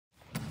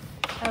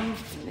You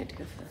need to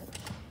go first.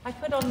 I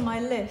put on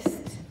my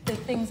list the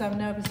things I'm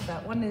nervous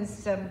about. One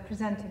is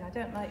presenting. I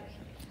don't like,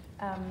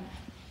 I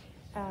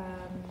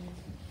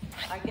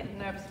get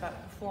nervous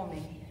about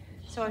performing.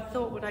 So I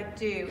thought what I'd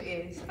do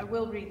is, I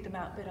will read them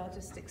out, but I'll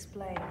just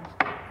explain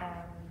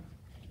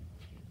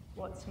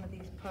what some of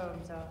these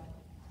poems are.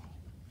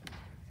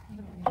 Some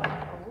of them are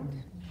quite old.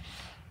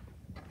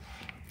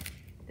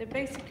 They're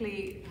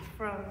basically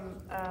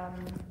from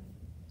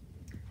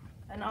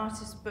an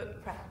artist's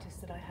book practice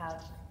that I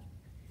have.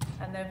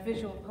 And they're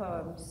visual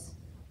poems,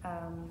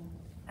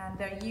 and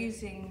they're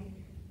using,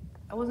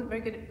 I wasn't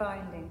very good at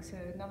binding, so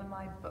none of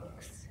my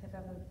books have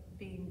ever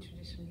been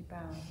traditionally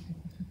bound.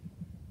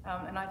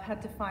 And I've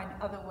had to find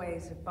other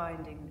ways of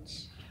binding,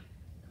 which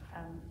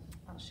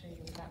I'll show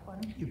you with that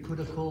one. You could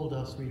have called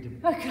us, we'd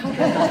have...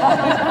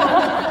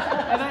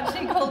 I've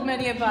actually called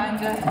many a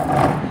binder.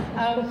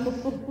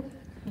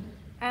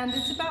 And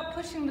it's about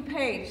pushing the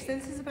page. So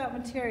this is about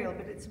material,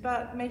 but it's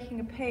about making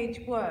a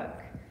page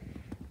work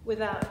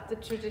without the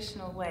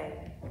traditional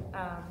way.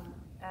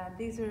 And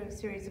these are a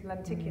series of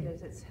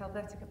lenticulars. It's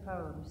Helvetica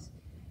poems.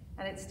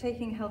 And it's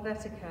taking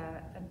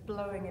Helvetica and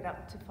blowing it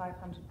up to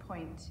 500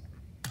 point.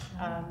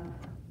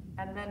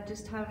 And then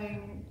just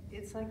having,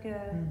 it's like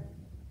a,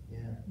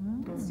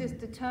 it's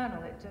just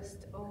eternal. It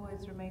just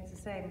always remains the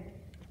same.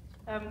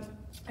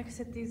 Like I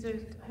said, these are,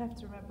 I have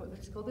to remember what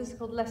this is called. This is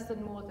called Less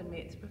Than More Than Me.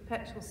 It's a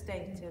perpetual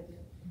state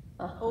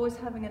of always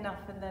having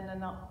enough and then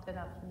not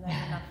enough and then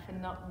enough and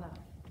not enough.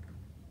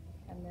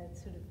 And they're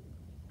sort of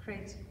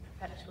creative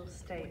perpetual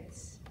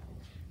states.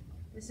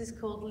 This is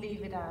called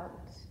Leave It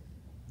Out.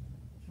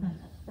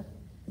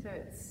 So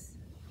it's,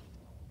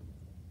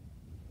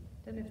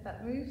 I don't know if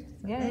that moves.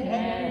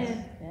 Yes.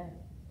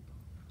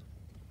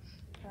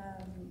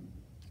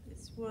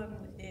 This one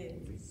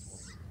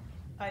is,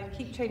 I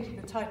keep changing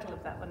the title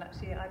of that one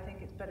actually. I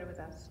think it's better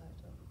without a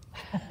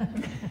title.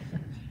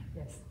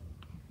 Yes.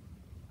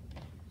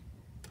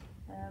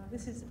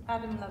 This is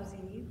Adam Loves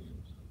Eve.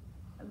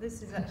 And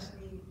this is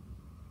actually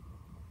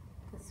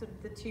the sort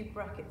of the two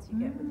brackets you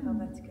get with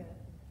Helvetica.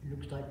 It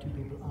looks like two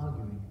people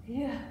arguing.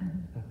 Yeah,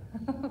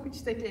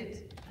 which they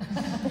did.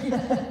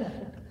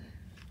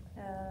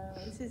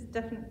 This is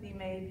Definitely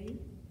Maybe.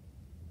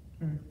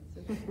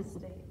 So this is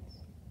state.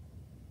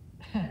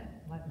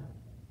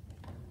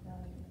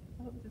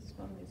 This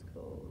one is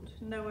called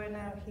Nowhere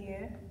Now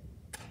Here.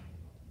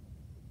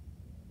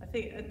 I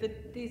think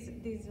these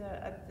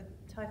are the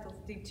titles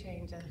do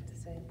change, I have to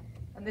say.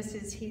 And this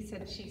is He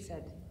Said, She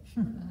Said.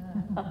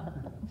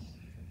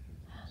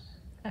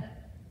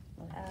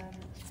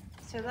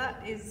 So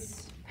that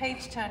is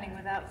page turning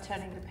without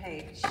turning the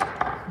page,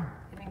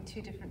 getting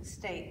two different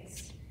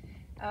states.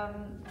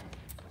 And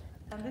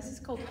this is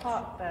called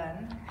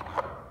Heartburn.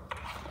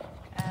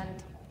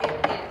 And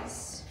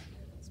it's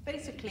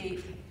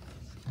basically,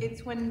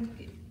 it's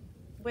when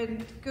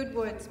good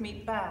words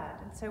meet bad.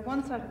 And so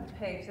one side of the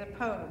page, they're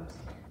poems.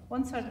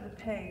 One side of the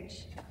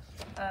page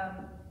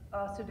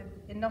are sort of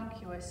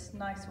innocuous,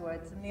 nice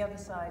words, and the other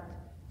side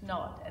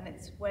not. And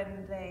it's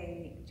when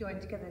they join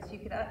together. So you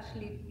could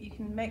actually, you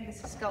can make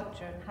this a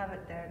sculpture and have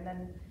it there, and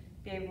then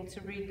be able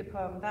to read the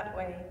poem that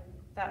way,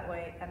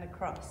 and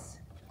across.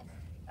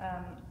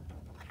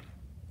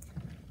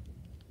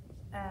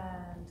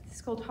 And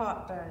it's called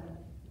Heartburn.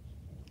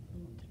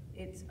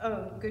 It's,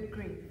 oh, good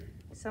grief,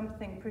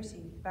 something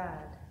pretty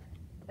bad.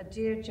 A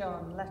dear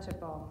John letter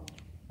bomb,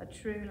 a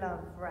true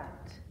love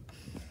rat.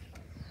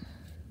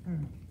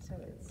 So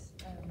it's,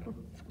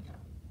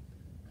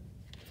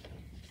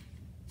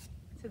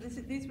 so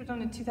these were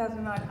done in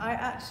 2009. I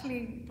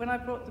actually, when I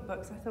brought the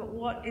books, I thought,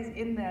 what is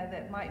in there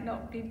that might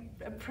not be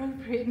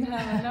appropriate now?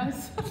 And I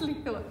suddenly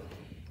thought,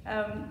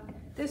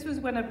 this was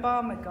when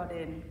Obama got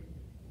in,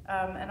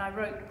 and I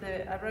wrote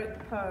the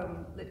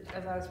poem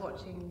as I was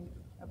watching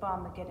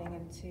Obama getting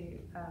into,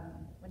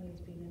 when he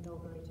was being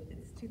inaugurated.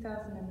 It's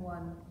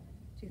 2001,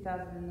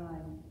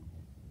 2009.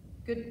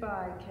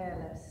 Goodbye,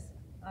 careless.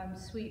 I'm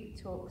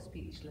sweet talk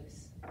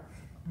speechless.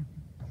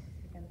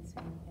 Again, the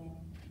same thing.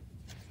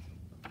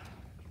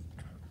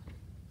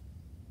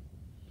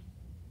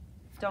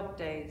 Dog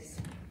days.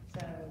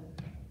 So,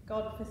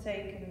 God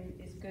forsaken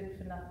is good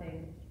for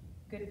nothing.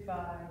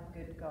 Goodbye,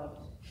 good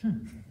God.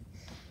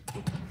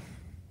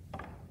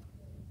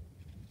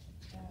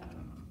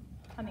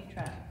 Honey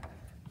trap.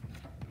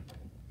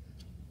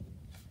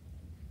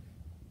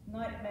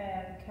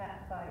 Nightmare,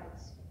 cat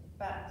fights,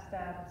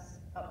 backstabs,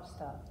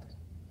 upstart.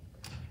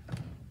 I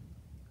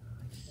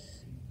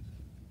see.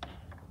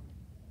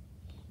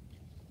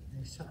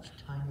 They're such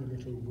tiny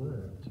little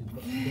words. You've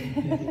got to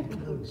get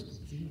really close to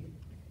see it.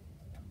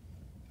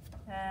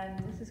 And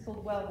this is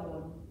called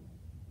Well-Worn.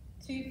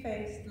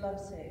 Two-faced,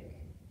 lovesick,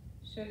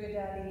 sugar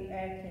daddy,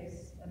 air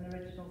kiss, and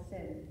original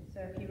sin. So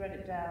if you read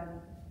it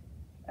down,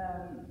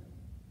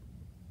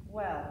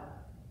 well,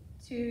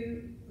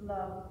 two,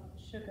 love,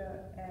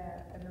 sugar,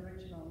 air, and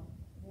original,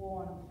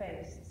 worn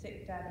face,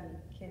 sick daddy,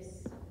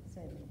 kiss,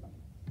 sin.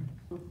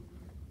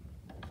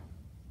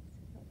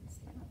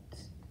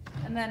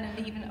 And then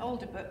an even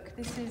older book.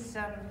 This is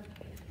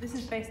this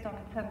is based on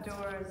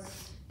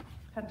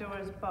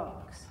Pandora's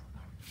box,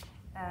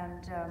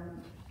 and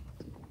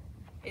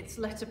it's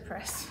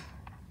letterpress,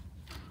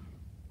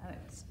 and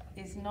it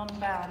is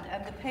non-bound,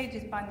 and the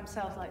pages bind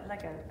themselves like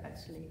Lego,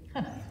 actually.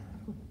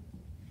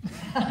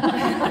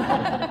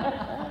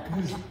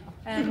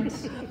 And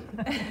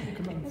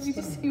have you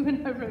just seen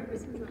when I wrote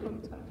this? It was a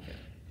long time ago,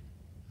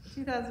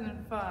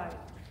 2005.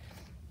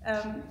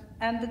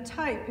 And the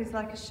type is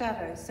like a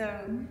shadow, so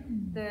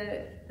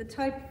the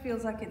type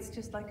feels like it's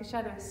just like a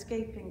shadow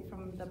escaping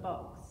from the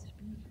box.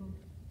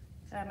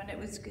 And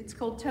it's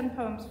called 10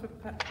 Poems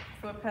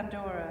for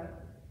Pandora.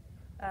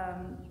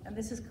 And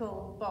this is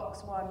called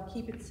Box 1,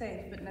 Keep It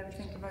Safe, but never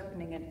think of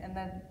opening it. And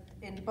then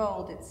in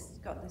bold, it's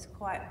got this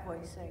quiet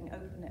voice saying,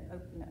 open it,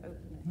 open it,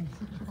 open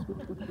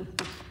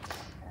it.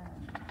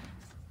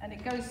 And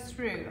it goes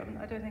through.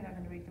 I don't think I'm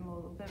going to read them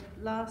all. The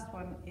last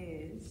one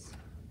is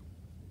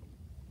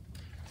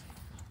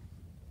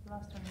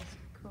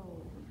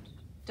called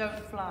Don't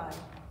Fly.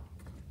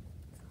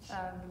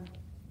 And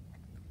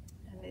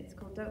it's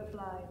called Don't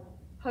Fly.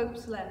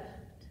 Hope's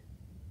left.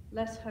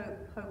 Less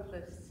hope,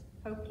 hopeless.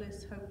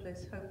 Hopeless,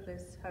 hopeless,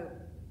 hopeless, hope.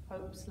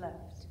 Hope's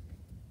left.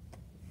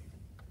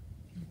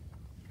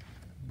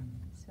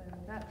 So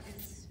that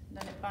is,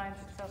 then it binds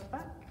itself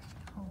back.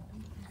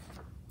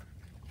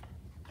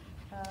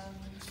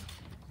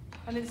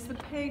 And it's the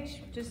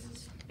page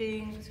just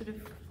being sort of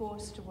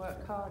forced to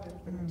work harder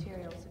with the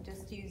material, so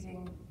just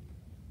using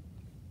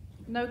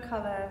no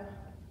colour,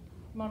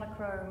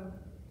 monochrome,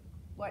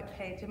 white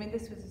page. I mean,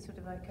 this was sort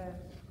of like a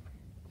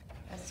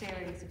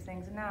series of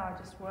things, and now I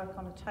just work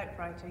on a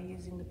typewriter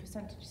using the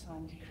percentage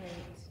sign to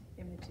create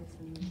images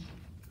and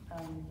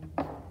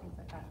things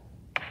like that.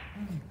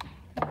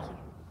 Thank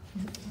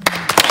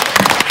you.